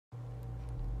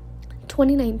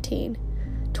2019.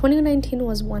 2019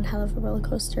 was one hell of a roller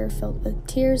coaster filled with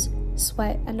tears,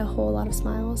 sweat, and a whole lot of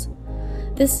smiles.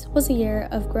 This was a year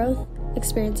of growth,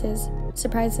 experiences,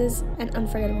 surprises, and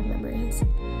unforgettable memories.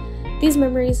 These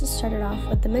memories started off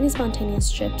with the many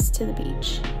spontaneous trips to the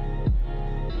beach.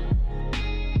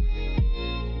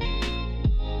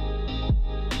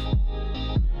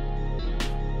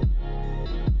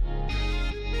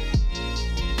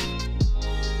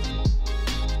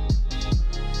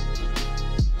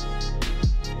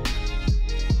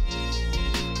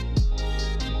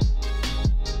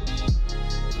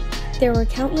 There were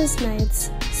countless nights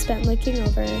spent looking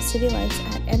over city lights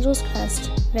at Angeles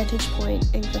Crest, Vantage Point,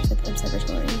 and Griffith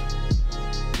Observatory.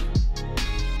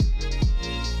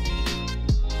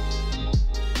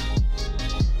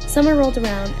 Summer rolled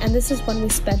around, and this is when we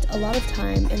spent a lot of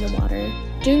time in the water,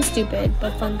 doing stupid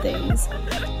but fun things.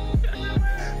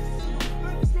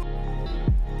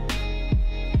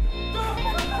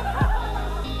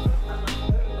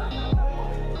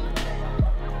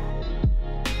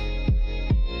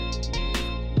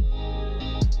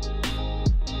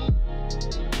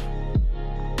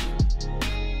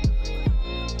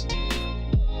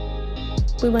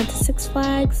 We went to Six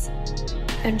Flags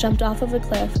and jumped off of a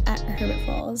cliff at Hermit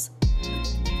Falls.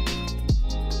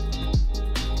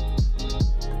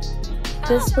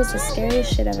 This was the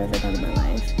scariest shit I've ever done in my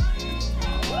life.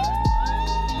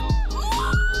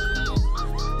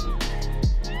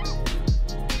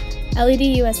 LED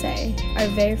USA, our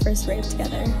very first rave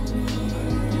together.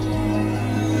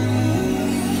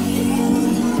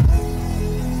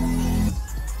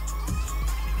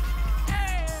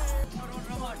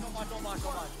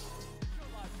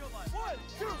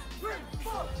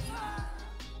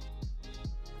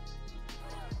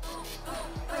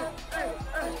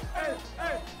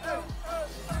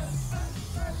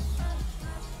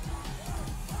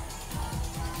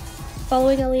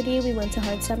 Following LED, we went to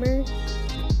Hard Summer.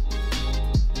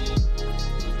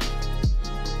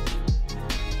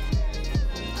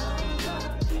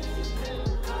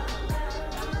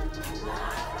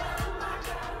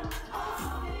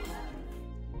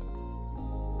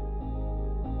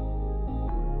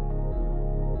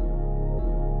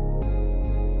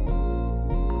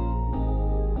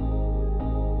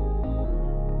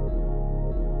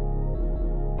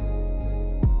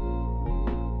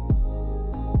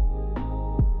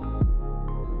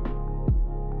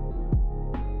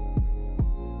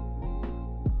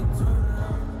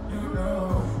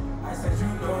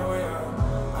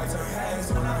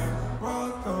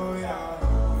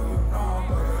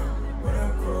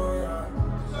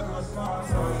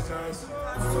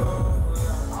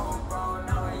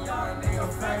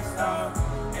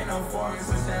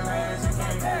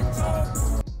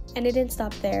 And it didn't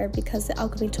stop there because the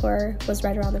Alchemy Tour was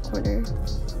right around the corner.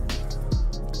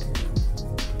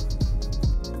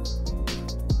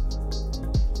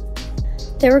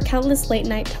 There were countless late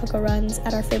night taco runs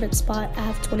at our favorite spot,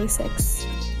 Ave 26.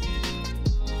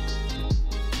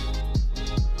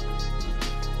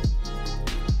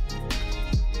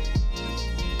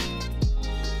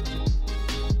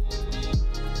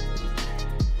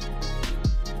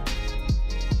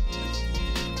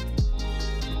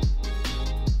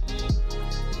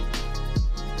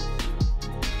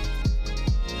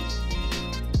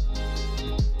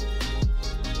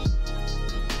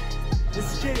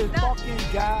 This shit is fucking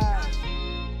gas.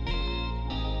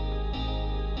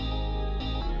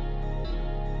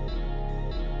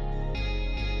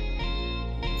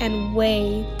 And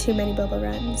way too many boba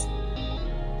runs.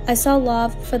 I saw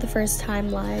Love for the first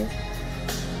time live.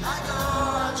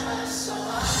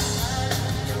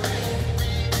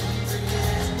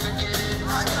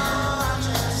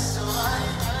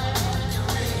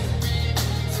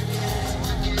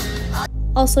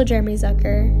 Also Jeremy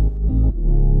Zucker.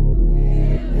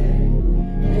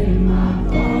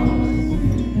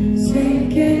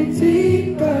 Sinking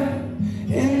deeper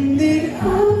in the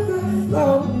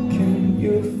overflow. Can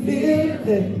you feel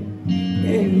it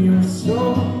in your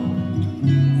soul?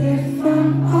 If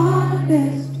I'm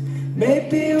honest,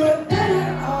 maybe we're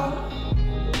better off.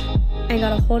 I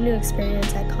got a whole new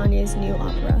experience at Kanye's new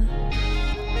opera.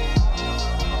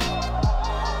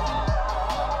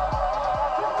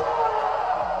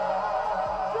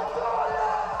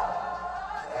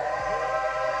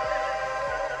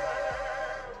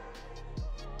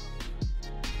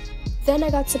 Then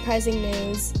I got surprising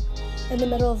news in the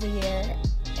middle of the year,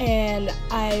 and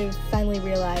I finally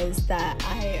realized that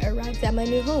I arrived at my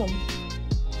new home.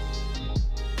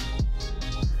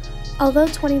 Although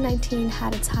 2019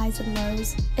 had its highs and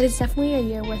lows, it is definitely a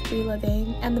year worth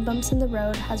reliving, and the bumps in the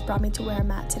road has brought me to where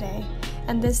I'm at today,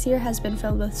 and this year has been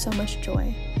filled with so much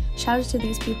joy. Shout out to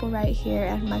these people right here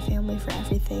and my family for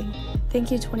everything.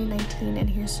 Thank you 2019, and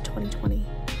here's to 2020.